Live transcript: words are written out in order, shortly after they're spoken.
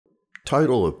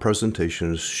Title of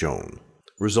presentation is shown: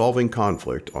 Resolving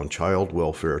Conflict on Child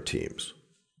Welfare Teams.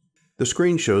 The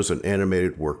screen shows an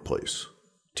animated workplace.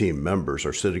 Team members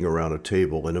are sitting around a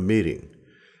table in a meeting,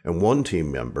 and one team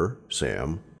member,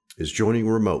 Sam, is joining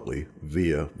remotely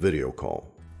via video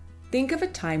call. Think of a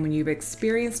time when you've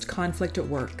experienced conflict at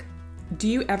work. Do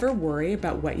you ever worry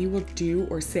about what you will do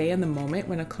or say in the moment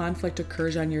when a conflict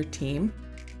occurs on your team?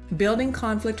 Building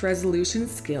conflict resolution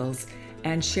skills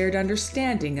and shared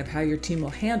understanding of how your team will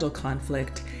handle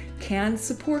conflict can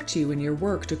support you in your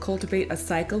work to cultivate a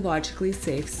psychologically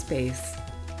safe space.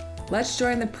 Let's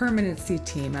join the permanency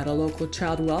team at a local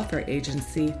child welfare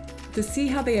agency to see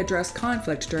how they address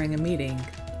conflict during a meeting.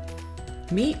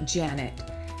 Meet Janet.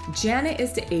 Janet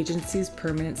is the agency's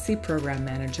permanency program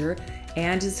manager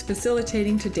and is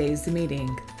facilitating today's meeting.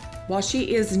 While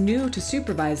she is new to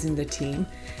supervising the team,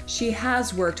 she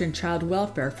has worked in child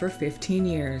welfare for 15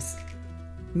 years.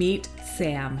 Meet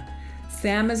Sam.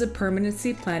 Sam is a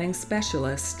permanency planning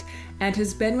specialist and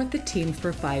has been with the team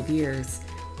for 5 years.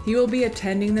 He will be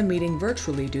attending the meeting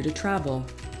virtually due to travel.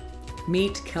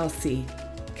 Meet Kelsey.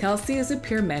 Kelsey is a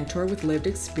peer mentor with lived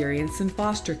experience in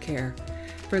foster care.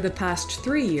 For the past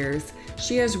 3 years,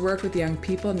 she has worked with young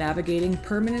people navigating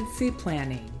permanency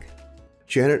planning.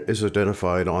 Janet is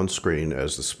identified on screen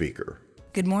as the speaker.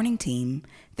 Good morning, team.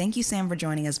 Thank you, Sam, for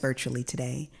joining us virtually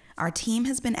today. Our team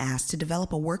has been asked to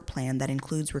develop a work plan that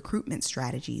includes recruitment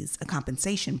strategies, a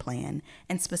compensation plan,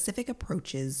 and specific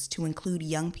approaches to include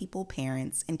young people,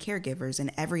 parents, and caregivers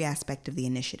in every aspect of the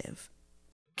initiative.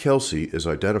 Kelsey is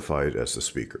identified as the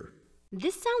speaker.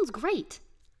 This sounds great.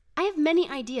 I have many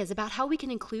ideas about how we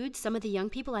can include some of the young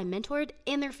people I mentored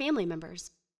and their family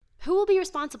members. Who will be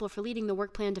responsible for leading the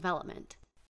work plan development?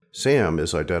 Sam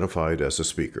is identified as the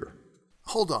speaker.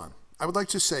 Hold on. I would like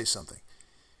to say something.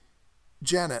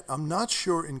 Janet, I'm not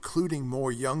sure including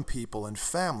more young people and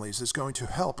families is going to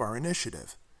help our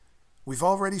initiative. We've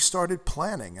already started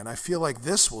planning, and I feel like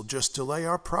this will just delay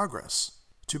our progress.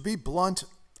 To be blunt,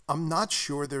 I'm not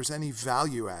sure there's any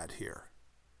value add here.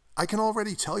 I can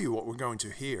already tell you what we're going to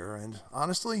hear, and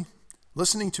honestly,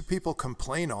 listening to people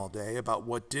complain all day about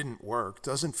what didn't work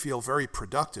doesn't feel very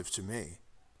productive to me.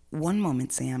 One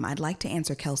moment, Sam. I'd like to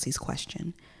answer Kelsey's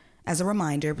question. As a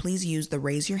reminder, please use the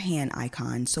raise your hand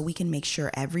icon so we can make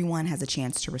sure everyone has a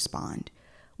chance to respond.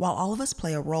 While all of us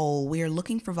play a role, we are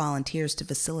looking for volunteers to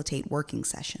facilitate working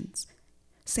sessions.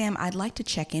 Sam, I'd like to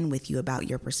check in with you about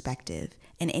your perspective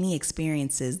and any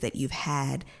experiences that you've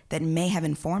had that may have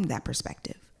informed that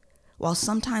perspective. While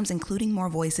sometimes including more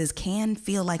voices can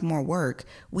feel like more work,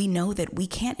 we know that we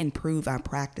can't improve our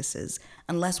practices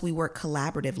unless we work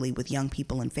collaboratively with young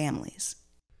people and families.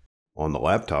 On the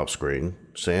laptop screen,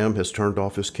 Sam has turned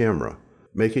off his camera,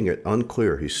 making it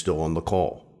unclear he's still on the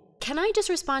call. Can I just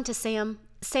respond to Sam?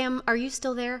 Sam, are you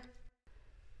still there?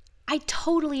 I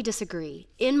totally disagree.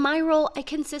 In my role, I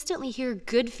consistently hear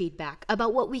good feedback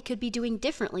about what we could be doing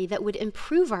differently that would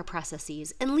improve our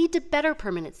processes and lead to better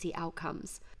permanency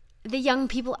outcomes. The young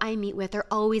people I meet with are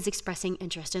always expressing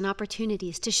interest and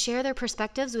opportunities to share their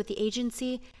perspectives with the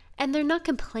agency, and they're not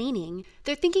complaining.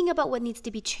 They're thinking about what needs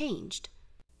to be changed.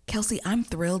 Kelsey, I'm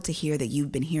thrilled to hear that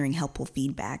you've been hearing helpful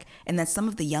feedback and that some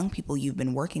of the young people you've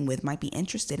been working with might be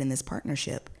interested in this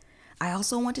partnership. I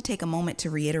also want to take a moment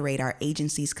to reiterate our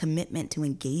agency's commitment to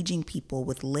engaging people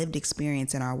with lived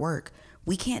experience in our work.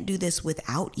 We can't do this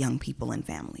without young people and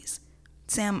families.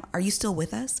 Sam, are you still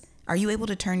with us? Are you able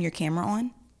to turn your camera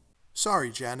on?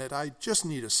 Sorry, Janet, I just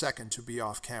need a second to be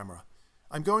off camera.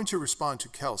 I'm going to respond to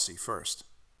Kelsey first.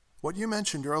 What you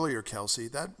mentioned earlier, Kelsey,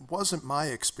 that wasn't my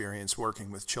experience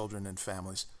working with children and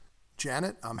families.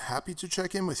 Janet, I'm happy to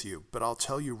check in with you, but I'll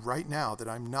tell you right now that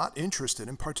I'm not interested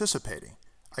in participating.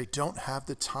 I don't have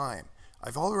the time.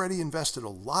 I've already invested a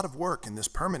lot of work in this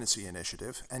permanency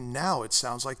initiative, and now it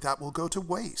sounds like that will go to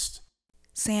waste.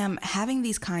 Sam, having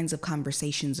these kinds of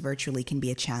conversations virtually can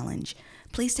be a challenge.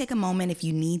 Please take a moment if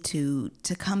you need to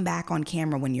come back on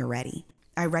camera when you're ready.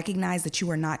 I recognize that you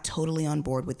are not totally on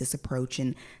board with this approach,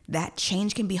 and that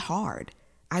change can be hard.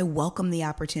 I welcome the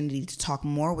opportunity to talk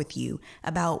more with you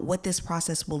about what this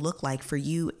process will look like for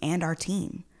you and our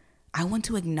team. I want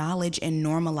to acknowledge and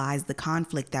normalize the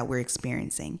conflict that we're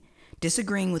experiencing.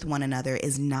 Disagreeing with one another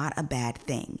is not a bad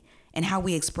thing, and how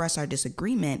we express our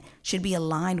disagreement should be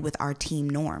aligned with our team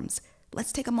norms.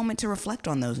 Let's take a moment to reflect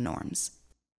on those norms.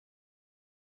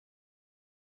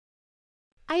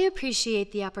 I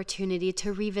appreciate the opportunity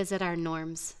to revisit our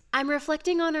norms. I'm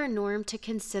reflecting on our norm to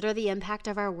consider the impact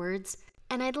of our words,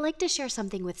 and I'd like to share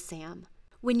something with Sam.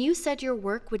 When you said your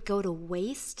work would go to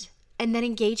waste, and that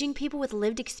engaging people with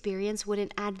lived experience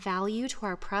wouldn't add value to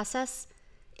our process,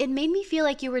 It made me feel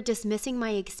like you were dismissing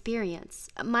my experience,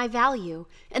 my value,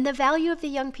 and the value of the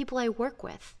young people I work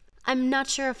with. I'm not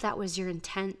sure if that was your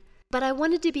intent, but I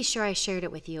wanted to be sure I shared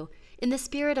it with you in the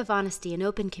spirit of honesty and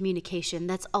open communication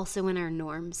that's also in our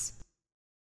norms.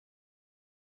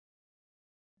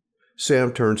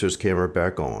 Sam turns his camera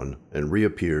back on and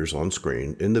reappears on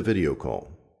screen in the video call.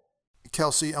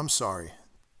 Kelsey, I'm sorry.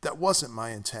 That wasn't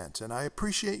my intent, and I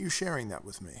appreciate you sharing that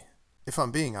with me. If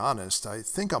I'm being honest, I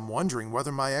think I'm wondering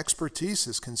whether my expertise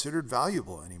is considered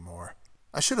valuable anymore.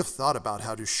 I should have thought about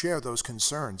how to share those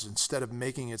concerns instead of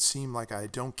making it seem like I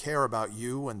don't care about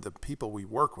you and the people we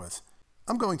work with.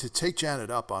 I'm going to take Janet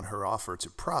up on her offer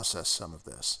to process some of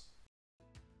this.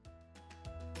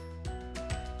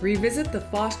 Revisit the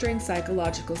Fostering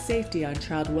Psychological Safety on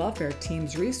Child Welfare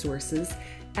Teams resources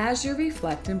as you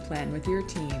reflect and plan with your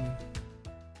team.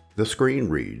 The screen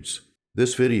reads,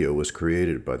 "This video was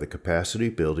created by the Capacity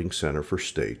Building Center for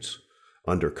States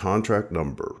under contract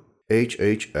number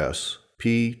HHS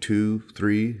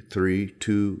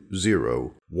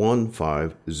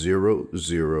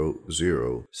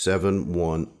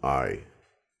P23320150071I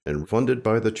and funded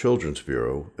by the Children's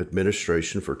Bureau,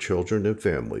 Administration for Children and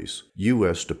Families,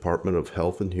 U.S. Department of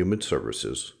Health and Human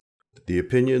Services. The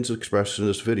opinions expressed in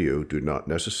this video do not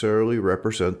necessarily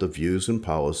represent the views and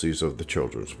policies of the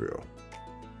Children's Bureau."